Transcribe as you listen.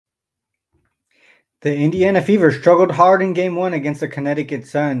The Indiana Fever struggled hard in Game 1 against the Connecticut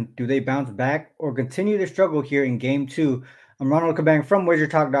Sun. Do they bounce back or continue to struggle here in Game 2? I'm Ronald Kabang from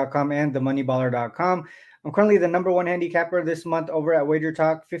WagerTalk.com and TheMoneyBaller.com. I'm currently the number one handicapper this month over at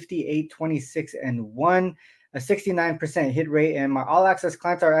WagerTalk, 58, 26, and 1, a 69% hit rate, and my all-access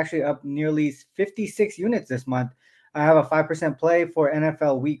clients are actually up nearly 56 units this month. I have a 5% play for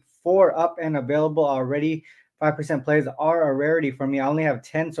NFL Week 4 up and available already. 5% plays are a rarity for me. I only have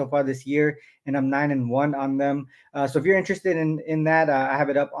 10 so far this year, and I'm 9-1 on them. So if you're interested in that, I have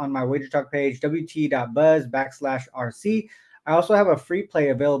it up on my Wager Talk page, wt.buzz/RC. I also have a free play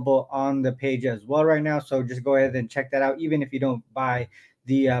available on the page as well right now. So just go ahead and check that out, even if you don't buy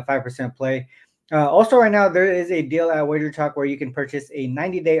the 5% play. Also, right now, there is a deal at Wager Talk where you can purchase a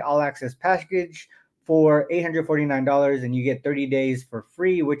 90-day all-access package for $849, and you get 30 days for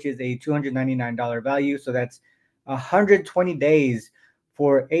free, which is a $299 value. So that's 120 days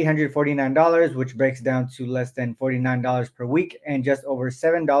for $849, which breaks down to less than $49 per week and just over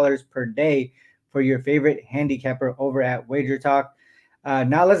 $7 per day for your favorite handicapper over at Wager Talk.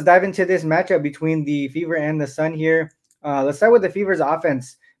 Now let's dive into this matchup between the Fever and the Sun here. Let's start with the Fever's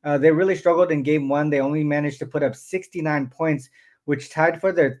offense. They really struggled in Game 1. They only managed to put up 69 points, which tied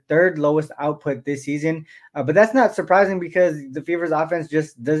for their third lowest output this season. But that's not surprising because the Fever's offense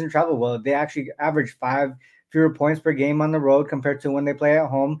just doesn't travel well. They actually average 5 fewer points per game on the road compared to when they play at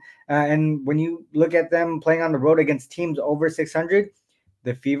home. And when you look at them playing on the road against teams over 600,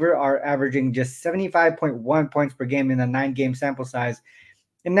 the Fever are averaging just 75.1 points per game in a 9-game sample size.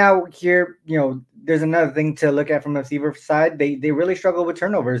 And now here, there's another thing to look at from the Fever side. They really struggle with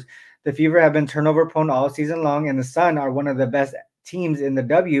turnovers. The Fever have been turnover prone all season long, and the Sun are one of the best teams in the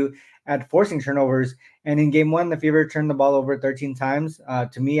W at forcing turnovers. And in Game 1, the Fever turned the ball over 13 times.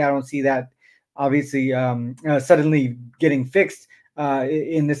 To me, I don't see that obviously suddenly getting fixed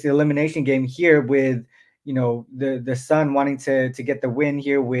in this elimination game here with the Sun wanting to get the win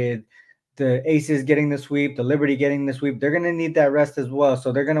here, with the Aces getting the sweep, the Liberty getting the sweep. They're going to need that rest as well,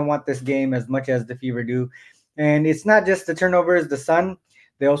 so they're going to want this game as much as the Fever do. And it's not just the turnovers. The Sun,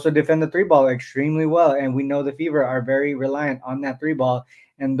 they also defend the 3-ball extremely well, and we know the Fever are very reliant on that 3-ball,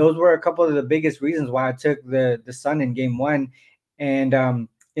 and those were a couple of the biggest reasons why I took the Sun in Game 1. And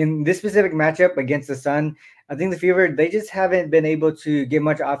in this specific matchup against the Sun, I think the Fever, they just haven't been able to get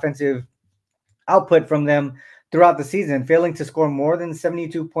much offensive output from them throughout the season, failing to score more than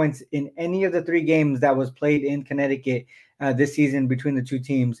 72 points in any of the 3 games that was played in Connecticut this season between the two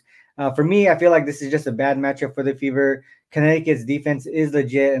teams. For me, I feel like this is just a bad matchup for the Fever. Connecticut's defense is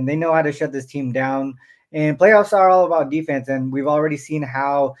legit, and they know how to shut this team down. And playoffs are all about defense, and we've already seen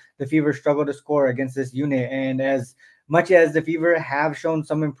how the Fever struggle to score against this unit. And as much as the Fever have shown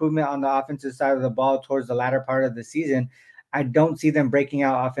some improvement on the offensive side of the ball towards the latter part of the season, I don't see them breaking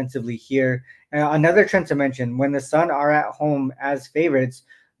out offensively here. Another trend to mention, when the Sun are at home as favorites,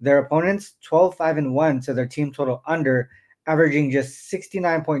 their opponents 12-5-1 to their team total under, averaging just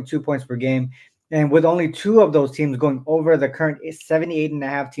 69.2 points per game. And with only 2 of those teams going over the current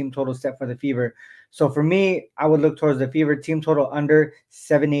 78.5 team total set for the Fever. So for me, I would look towards the Fever team total under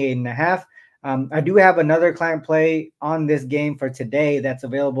 78.5. I do have another client play on this game for today that's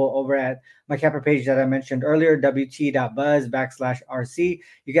available over at my capper page that I mentioned earlier, wt.buzz/RC.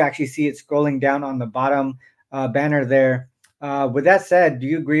 You can actually see it scrolling down on the bottom banner there. With that said, do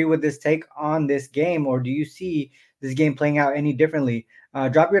you agree with this take on this game, or do you see this game playing out any differently?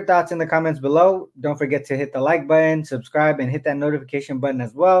 Drop your thoughts in the comments below. Don't forget to hit the like button, subscribe, and hit that notification button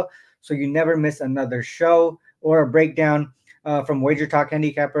as well, so you never miss another show or a breakdown from Wager Talk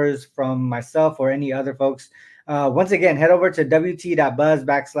handicappers, from myself or any other folks. Once again, head over to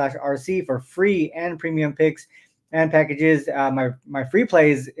wt.buzz/RC for free and premium picks and packages. My free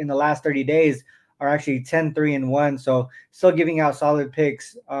plays in the last 30 days are actually 10-3-1, so still giving out solid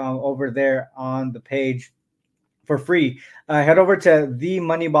picks over there on the page for free. Head over to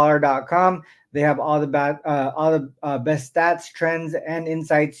themoneyballer.com. They have all the best stats, trends, and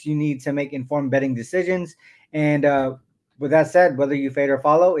insights you need to make informed betting decisions. And with that said, whether you fade or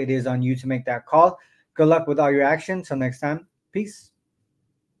follow, it is on you to make that call. Good luck with all your actions. Till next time, peace.